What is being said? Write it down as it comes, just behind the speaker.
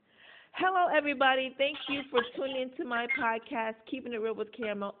Hello, everybody. Thank you for tuning into my podcast, Keeping It Real with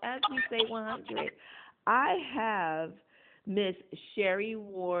Caramel. As we say 100, I have Miss Sherry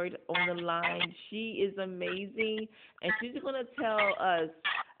Ward on the line. She is amazing, and she's going to tell us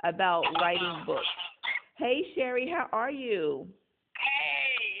about writing books. Hey, Sherry, how are you?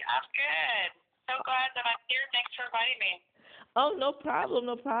 Hey, I'm good. So glad that I'm here. Thanks for inviting me. Oh, no problem,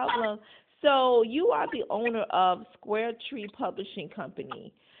 no problem. So, you are the owner of Square Tree Publishing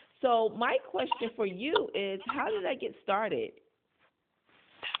Company. So, my question for you is, how did I get started?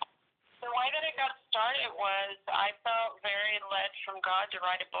 The way that it got started was I felt very led from God to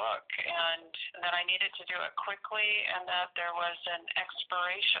write a book and that I needed to do it quickly and that there was an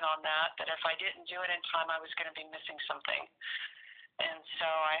expiration on that if I didn't do it in time, I was going to be missing something. And so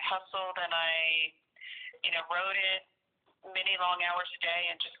I hustled and I wrote it many long hours a day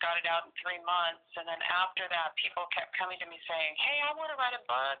and just got it out in 3 months. And then after that, people kept coming to me saying, hey, I want to write a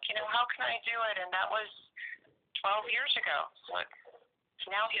book. How can I do it? And that was 12 years ago. So it's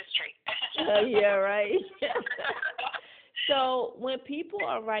now history. Yeah, right. So, when people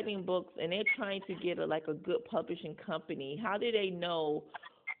are writing books and they're trying to get a good publishing company, how do they know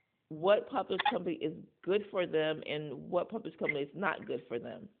what publishing company is good for them and what publishing company is not good for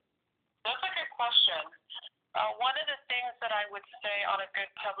them? That's a good question. One of the things that I would say on a good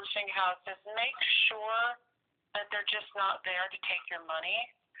publishing house is make sure that they're just not there to take your money,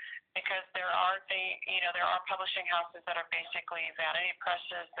 because there are publishing houses that are basically vanity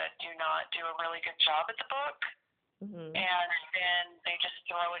presses that do not do a really good job at the book, Mhm. and then they just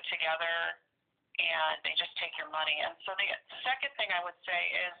throw it together and they just take your money. And so the second thing I would say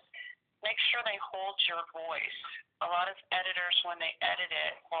is make sure they hold your voice. A lot of editors, when they edit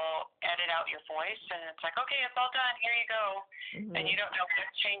it, will edit out your voice, and it's like, okay, it's all done, here you go, and you Mhm. don't know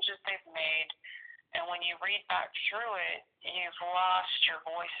what changes they've made. And when you read back through it, you've lost your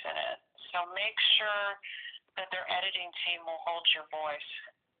voice in it. So make sure that their editing team will hold your voice.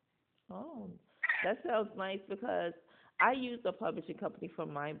 Oh, that sounds nice because I used a publishing company for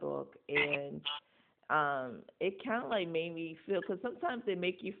my book, and it kind of like made me feel because sometimes they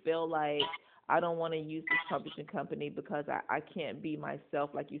make you feel like I don't want to use this publishing company because I can't be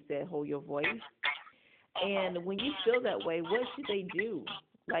myself, like you said, hold your voice. And when you feel that way, what should they do?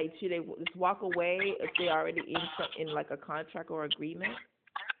 Like, should they just walk away if they already in like a contract or agreement?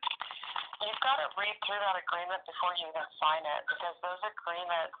 You've got to read through that agreement before you even sign it, because those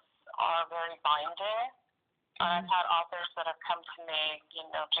agreements are very binding. I've Mhm. had authors that have come to me,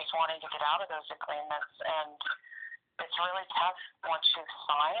 just wanting to get out of those agreements, and it's really tough once you've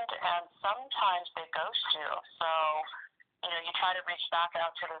signed, and sometimes they ghost you. So, you try to reach back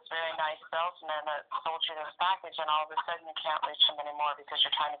out to this very nice salesman that sold you this package, and all of a sudden you can't reach him anymore because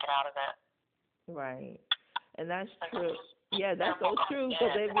you're trying to get out of it. Right. And that's true. It's- Yeah, that's so true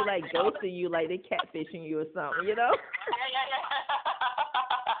because Yeah. they be like ghosting you, like they catfishing you or something, you know? Yeah.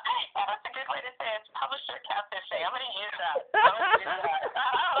 Yeah, that's a good way to say it. It's publisher catfishing. I'm going to use that.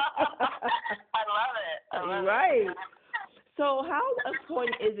 I love it. Right. So, how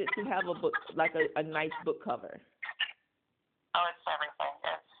important is it to have a book, like a nice book cover? Oh, it's everything.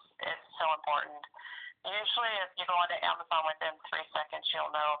 It's so important. Usually, if you go onto Amazon within 3 seconds,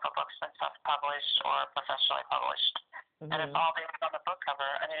 you'll know if a book's been self-published or professionally published. And it's Mhm. all based on the book cover.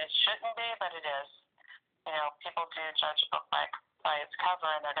 I mean, it shouldn't be, but it is. People do judge a book by its cover,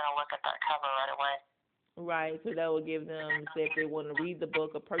 and they're going to look at that cover right away. Right. So that will give them, say, if they want to read the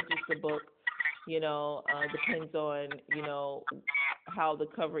book or purchase the book, depends on, how the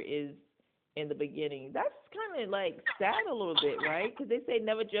cover is in the beginning. That's kind of like sad a little bit, right? Because they say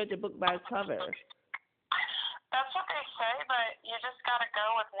never judge a book by its cover. That's what they say, but you just got to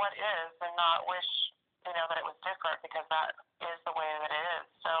go with what is and not wish, that it was different, because that is the way that it is.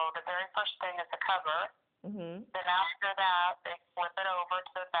 So the very first thing is the cover. Mhm. Then after that, they flip it over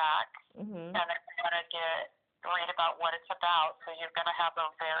to the back, Mhm. and they're going to read about what it's about. So you're going to have a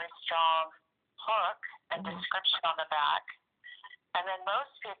very strong hook and Mhm. description on the back. And then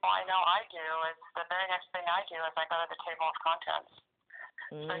most people, I know I do, is the very next thing I do is I go to the table of contents.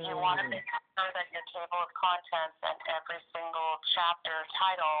 So you want to Mm. make sure that your table of contents and every single chapter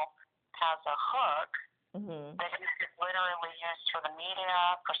title has a hook Mhm. that you could literally use for the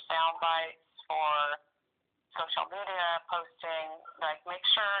media, for sound bites, for social media posting. Like, make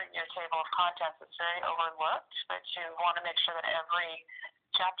sure your table of contents is very overlooked, but you want to make sure that every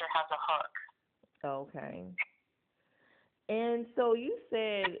chapter has a hook. Okay. And so you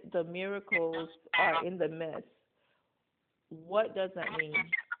said the miracles are in the mess. What does that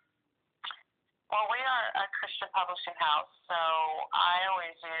mean? Well, we are a Christian publishing house, so I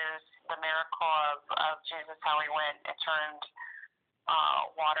always use the miracle of Jesus, how he went and turned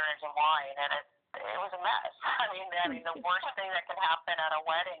water into wine, and it was a mess. I mean, the worst thing that can happen at a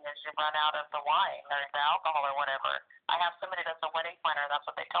wedding is you run out of the wine or the alcohol or whatever. I have somebody that's a wedding planner. That's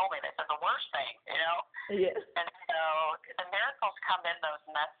what they told me. They said the worst thing, you know. Yeah. And so the miracles come in those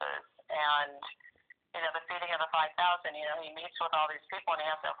messes, and the feeding of the 5,000. He meets with all these people and he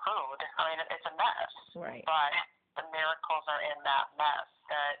has no food. I mean, it's a mess. Right. But the miracles are in that mess.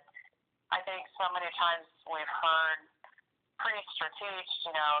 That I think so many times we've heard preached or teach,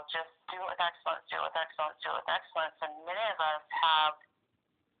 just do it with excellence, do it with excellence, do it with excellence. And many of us have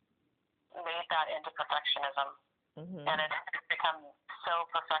made that into perfectionism. Mm-hmm. And it's become so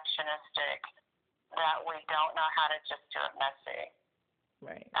perfectionistic that we don't know how to just do it messy.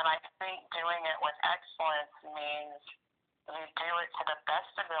 Right. And I think doing it with excellence means you do it to the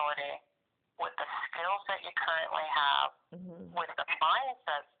best ability with the skills that you currently have, mm-hmm. with the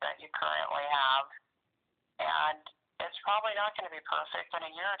mindsets that you currently have, and it's probably not going to be perfect. And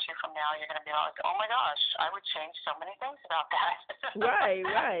a year or two from now, you're going to be like, oh my gosh, I would change so many things about that.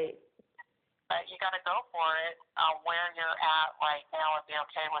 Right. But you got to go for it where you're at right now and be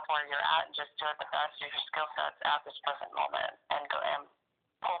okay with where you're at and just do it the best of your skill sets at this present moment and go and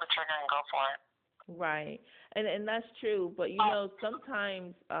pull the trigger and go for it. Right. And that's true, but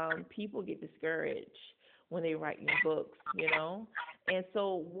sometimes people get discouraged when they write new books, And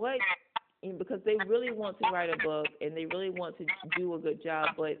so because they really want to write a book and they really want to do a good job,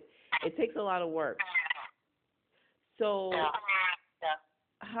 but it takes a lot of work. So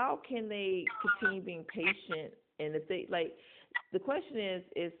how can they continue being patient? And if they the question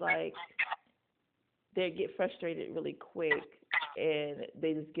is they get frustrated really quick and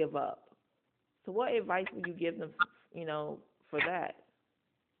they just give up. So what advice would you give them, for that?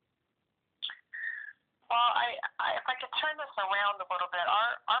 Well, if I could turn this around a little bit,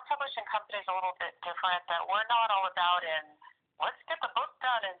 our publishing company is a little bit different. That we're not all about let's get the book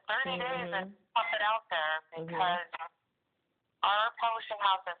done in 30 days and pump it out there, because our publishing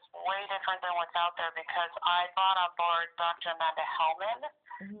house is way different than what's out there, because I brought on board Dr. Amanda Hellman,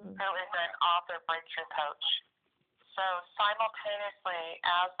 who is an author breakthrough coach. So simultaneously,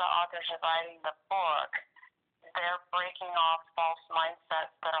 as the authors are writing the book, they're breaking off false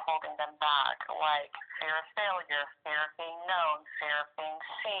mindsets that are holding them back, like fear of failure, fear of being known, fear of being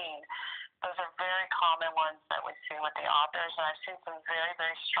seen. Those are very common ones that we see with the authors, and I've seen some very,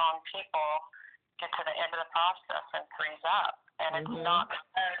 very strong people get to the end of the process and freeze up. And it's not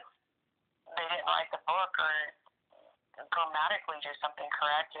because they didn't write the book or grammatically do something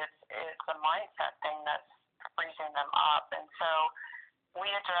correct. It's a mindset thing that's freezing them up. And so we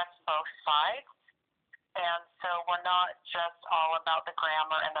address both sides. And so we're not just all about the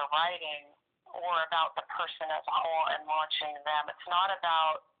grammar and the writing, or about the person as a whole and launching them. It's not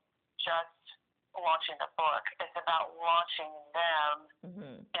about just launching the book. It's about launching them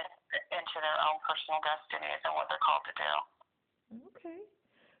into their own personal destinies and what they're called to do. Okay.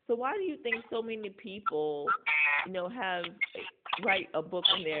 So why do you think so many people, write a book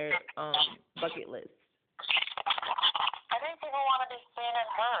on their bucket list? I think people want to be seen and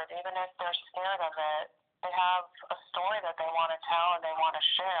heard, even if they're scared of it. They have a story that they want to tell and they want to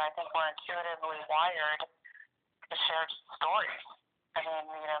share. I think we're intuitively wired to share stories. I mean,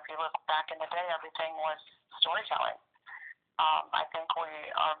 if you look back in the day, everything was storytelling. I think we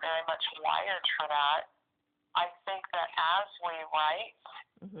are very much wired for that. I think that as we write,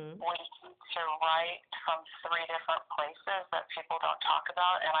 we need to write from 3 different places that people don't talk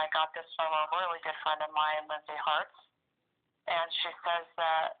about. And I got this from a really good friend of mine, Lindsay Hartz. And she says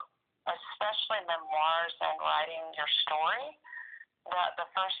that especially memoirs and writing your story, that the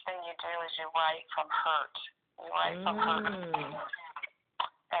first thing you do is you write from hurt. You write from hurt.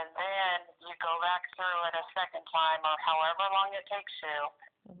 And then you go back through it a second time, or however long it takes you,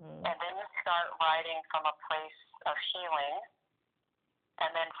 and then you start writing from a place of healing. And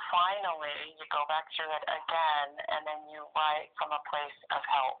then finally, you go back through it again, and then you write from a place of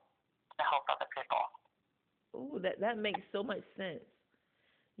help to help other people. Ooh, that makes so much sense.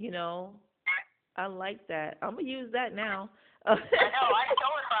 I like that. I'm going to use that now. I know, I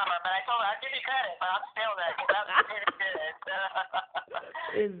stole it from her, but I told her, I'll give you credit, but I'm stealing that because that was really good.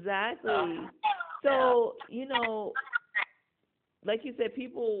 Exactly. So, like you said,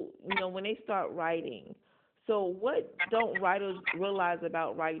 people, when they start writing, so what don't writers realize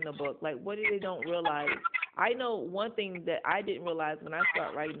about writing a book? Like, what do they don't realize? I know one thing that I didn't realize when I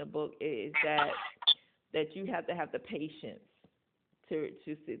started writing a book is that you have to have the patience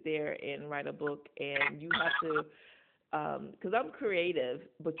to sit there and write a book, and you have to, because I'm creative,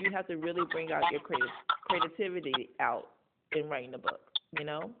 but you have to really bring out your creativity out in writing a book,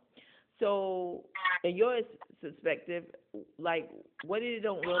 So, in your perspective, like, what do they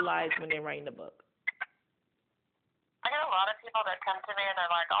don't realize when they're writing the book? I get a lot of people that come to me and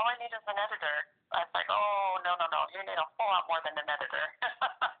they're like, all I need is an editor. I was like, oh, no, no, no. You need a whole lot more than an editor.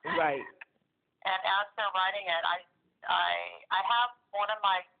 Right. And as they're writing it, I have one of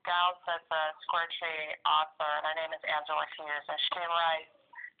my gals that's a Square Tree author, and her name is Angela Hughes, and she writes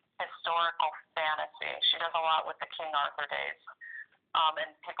historical fantasy. She does a lot with the King Arthur days, and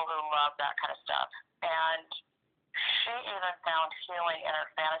people who love that kind of stuff. And she even found healing in her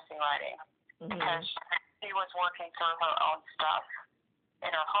fantasy writing because she was working through her own stuff in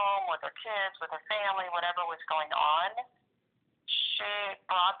her home with her kids, with her family, whatever was going on. She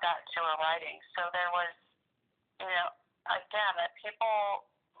brought that to her writing. So there was, again, that people,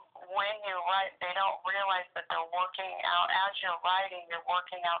 when you write, they don't realize that they're working out, as you're writing, you're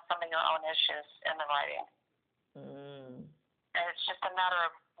working out some of your own issues in the writing. And it's just a matter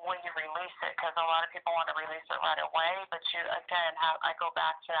of when you release it, because a lot of people want to release it right away, but you, again, I go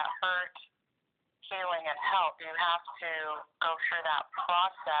back to that hurt, healing, and help. You have to go through that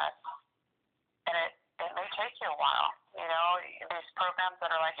process, and it may take you a while. These programs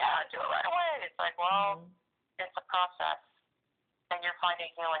that are like, yeah, do it right away. It's like, well, it's a process, and you're finding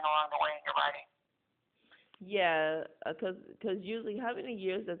healing along the way in your writing. Yeah, because usually, how many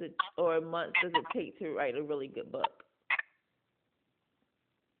years does it or months does it take to write a really good book?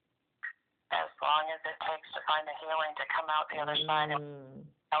 As long as it takes to find the healing to come out the other side, it's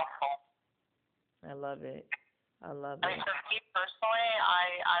helpful. I love it. I love I it. mean, for me personally,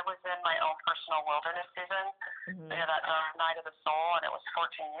 I was in my own personal wilderness season. That Night of the Soul, and it was 14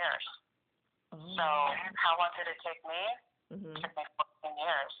 years. So how long did it take me? It took me 14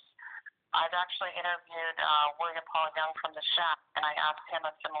 years. I've actually interviewed William Paul Young from The Shack, and I asked him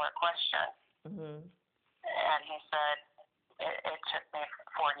a similar question. And he said, it took me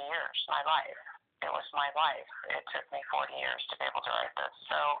 40 years, my life. It was my life. It took me 40 years to be able to write this.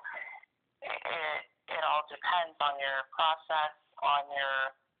 So it all depends on your process, on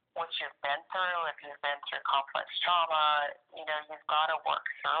what you've been through. If you've been through complex trauma, you've got to work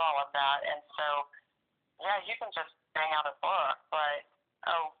through all of that. And so, yeah, you can just bang out a book, but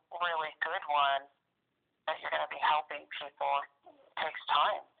a really good one that you're going to be helping people takes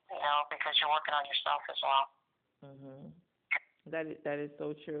time, because you're working on yourself as well. That is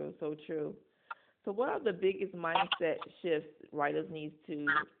so true, so true. So, what are the biggest mindset shifts writers need to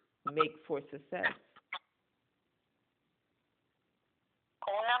make for success?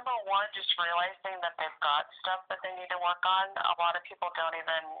 Well, number one, just realizing that they've got stuff that they need to work on. A lot of people don't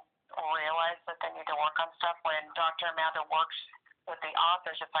even realize that they need to work on stuff. When Dr. Amanda works with the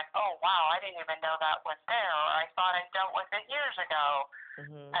authors, it's like, oh, wow, I didn't even know that was there, or I thought I dealt with it years ago.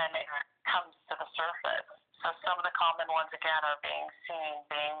 And it comes to the surface. So some of the common ones, again, are being seen,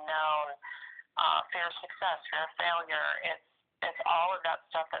 being known, fear of success, fear of failure. It's all of that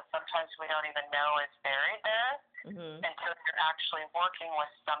stuff that sometimes we don't even know is buried there until you're actually working with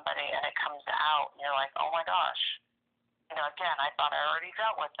somebody and it comes out. And you're like, oh, my gosh. Again, I thought I already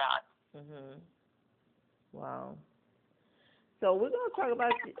dealt with that. Wow. So we're going to talk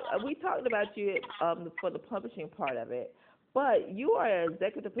about, we talked about you for the publishing part of it, but you are an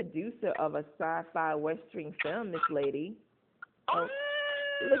executive producer of a sci-fi Western film, Miss Lady. Oh,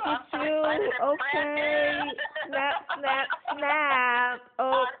 look at you. Okay. Snap, snap, snap.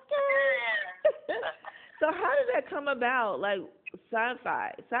 Okay. So how did that come about? Like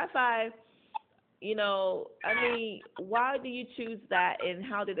sci-fi. Sci-fi, why do you choose that and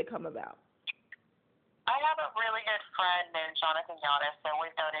how did it come about? I have a really good friend named Jonathan Giannis, and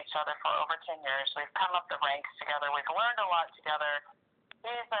we've known each other for over 10 years. We've come up the ranks together. We've learned a lot together.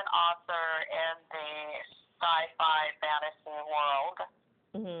 He's an author in the sci-fi fantasy world,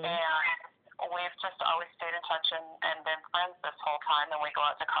 and we've just always stayed in touch and been friends this whole time, and we go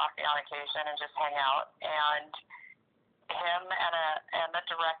out to coffee on occasion and just hang out. And him and the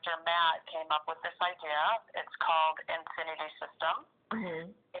director, Matt, came up with this idea. It's called Infinity System.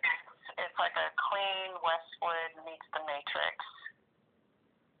 It's like a clean Westwood meets the Matrix.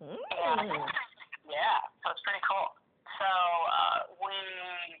 And, yeah, so it's pretty cool. So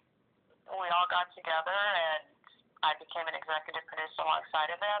we all got together, and I became an executive producer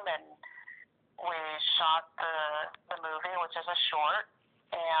alongside of him, and we shot the movie, which is a short,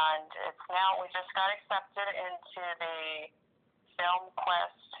 and we just got accepted into the Film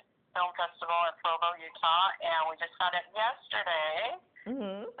Quest Film Festival in Provo, Utah, and we just got it yesterday.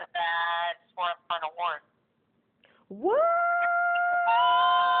 That's for an award. What?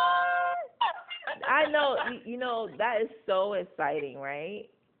 I know. That is so exciting, right?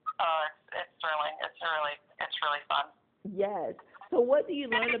 It's really fun. Yes. So what do you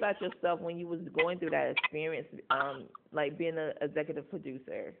learn about yourself when you was going through that experience, like being an executive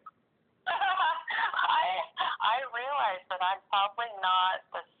producer? I realize that I'm probably not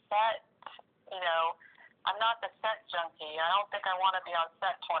the set, you know, I'm not the set junkie. I don't think I want to be on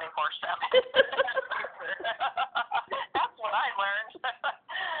set 24/7. That's what I learned.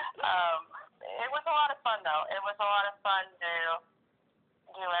 It was a lot of fun, though. It was a lot of fun to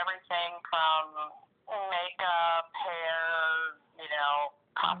do everything from makeup, hair, you know,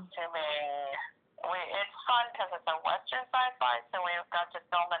 costuming. It's fun because it's a Western sci-fi, so we got to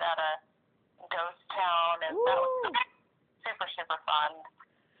film it at a ghost town, and that was super, super fun.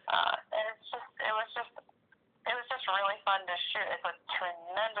 And it was just really fun to shoot. It's a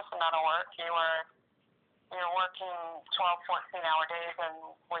tremendous amount of work. You're working 12, 14-hour days, and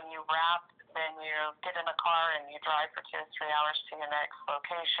when you wrap, then you get in a car and you drive for 2 to 3 hours to your next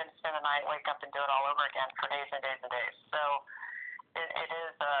location, spend the night, wake up, and do it all over again for days and days and days. So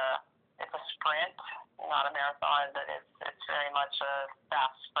it's a sprint, not a marathon, but it's very much a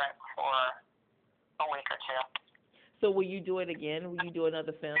fast sprint for a week or two. So will you do it again? Will you do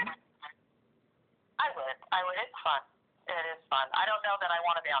another film? I would. It's fun. It is fun. I don't know that I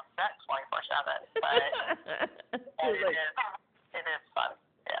want to be on set 24/7, but it is fun.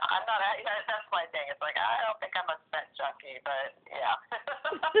 Yeah, I'm not. That's my thing. It's like I don't think I'm a set junkie, but yeah.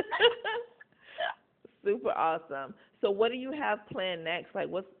 Yeah. Super awesome. So what do you have planned next? Like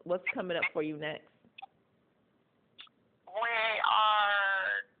what's coming up for you next? We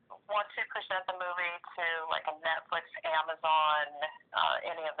want to present the movie to like a Netflix, Amazon,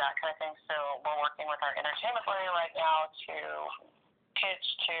 any of that kind of thing. So we're working with our entertainment lawyer right now to pitch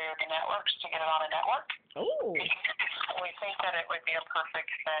to the networks to get it on a network. Oh. We think that it would be a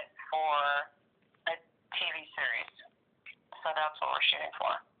perfect fit for a TV series. So that's what we're shooting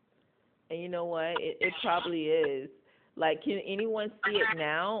for. And you know what? It probably is. Like, can anyone see it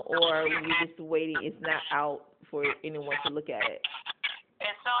now, or are you just waiting? It's not out for anyone to look at it.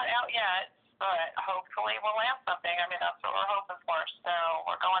 It's not out yet, but hopefully we'll land something. I mean, that's what we're hoping for. So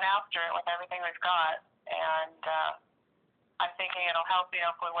we're going after it with everything we've got, and I'm thinking it'll help. You know,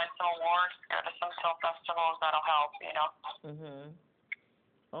 if we win some awards, go to some film festivals, that'll help. You know. Mhm.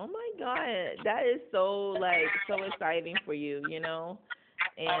 Oh my God, that is so exciting for you. You know,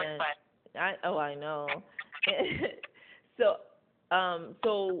 and I know. So,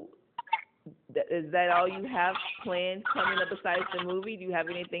 is that all you have planned coming up besides the movie? Do you have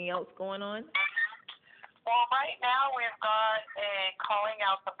anything else going on? Well, right now we've got a calling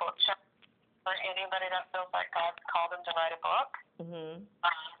out the book chapter for anybody that feels like God's called them to write a book. Mhm.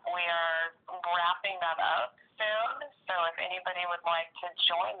 We are wrapping that up soon, so if anybody would like to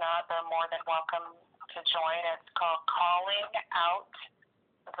join that, they're more than welcome to join. It's called Calling Out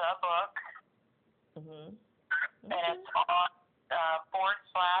the Book. Mhm. Okay. And it's on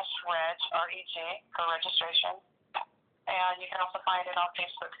 /reg, REG, for registration. And you can also find it on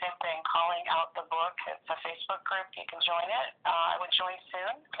Facebook, same thing, Calling Out the Book. It's a Facebook group. You can join it. I would join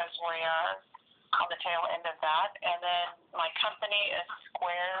soon because we are on the tail end of that. And then my company is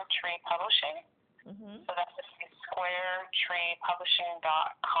Square Tree Publishing. Mhm. So that's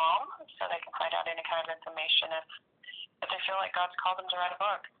squaretreepublishing.com, so they can find out any kind of information if they feel like God's called them to write a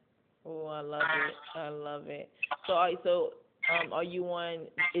book. Oh, I love it. I love it. So are you on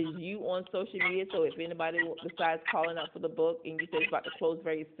social media? So if anybody besides calling out for the book, and you said it's about to close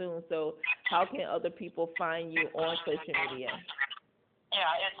very soon, so how can other people find you on social media?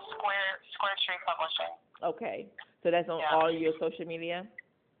 Yeah, it's Square Tree Publishing. Okay, so that's on all your social media?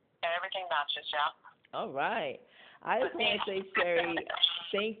 Yeah, everything matches, yeah. All right. I just want to say, Sherry,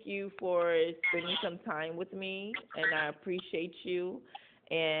 thank you for spending some time with me, and I appreciate you.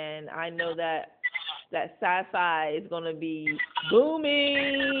 And I know that sci-fi is going to be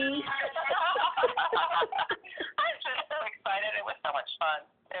booming. I'm just so excited. It was so much fun.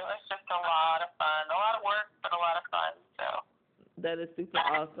 It was just a lot of fun. A lot of work, but a lot of fun. So that is super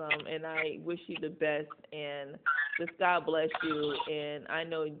awesome, and I wish you the best, and just God bless you, and I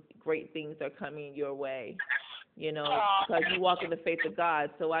know great things are coming your way, you know, because you walk in the faith of God,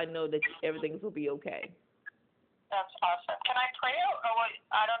 so I know that everything will be okay. That's awesome. Can I pray?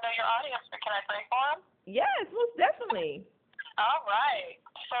 I don't know your audience, but can I pray for them? Yes, most definitely. All right.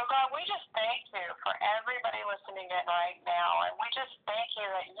 So, God, we just thank you for everybody listening in right now, and we just thank you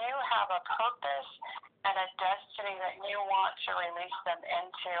that you have a purpose and a destiny that you want to release them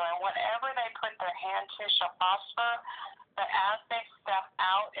into, and whatever they put their hand to shall prosper. But as they step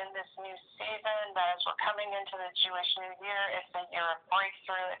out in this new season, that as we're coming into the Jewish New Year, it's a year of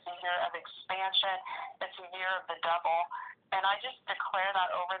breakthrough, it's a year of expansion, it's a year of the double. And I just declare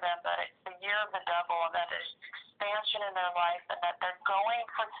that over them, that it's the year of the double, and that it's expansion direction in their life, and that they're going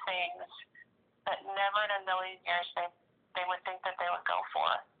for things that never in a million years they would think that they would go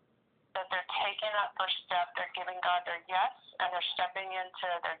for. That they're taking that first step, they're giving God their yes, and they're stepping into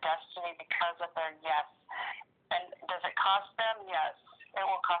their destiny because of their yes. And does it cost them? Yes. It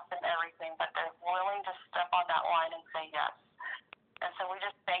will cost them everything, but they're willing to step on that line and say yes. And so we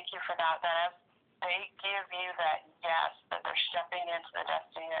just thank you for that as they give you that yes, that they're stepping into the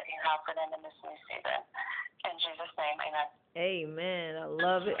destiny that you have for them in this new season. In Jesus' name, amen. Amen. I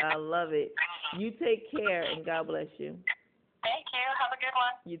love it. I love it. You take care, and God bless you. Thank you. Have a good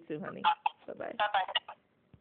one. You too, honey. Bye-bye. Bye-bye.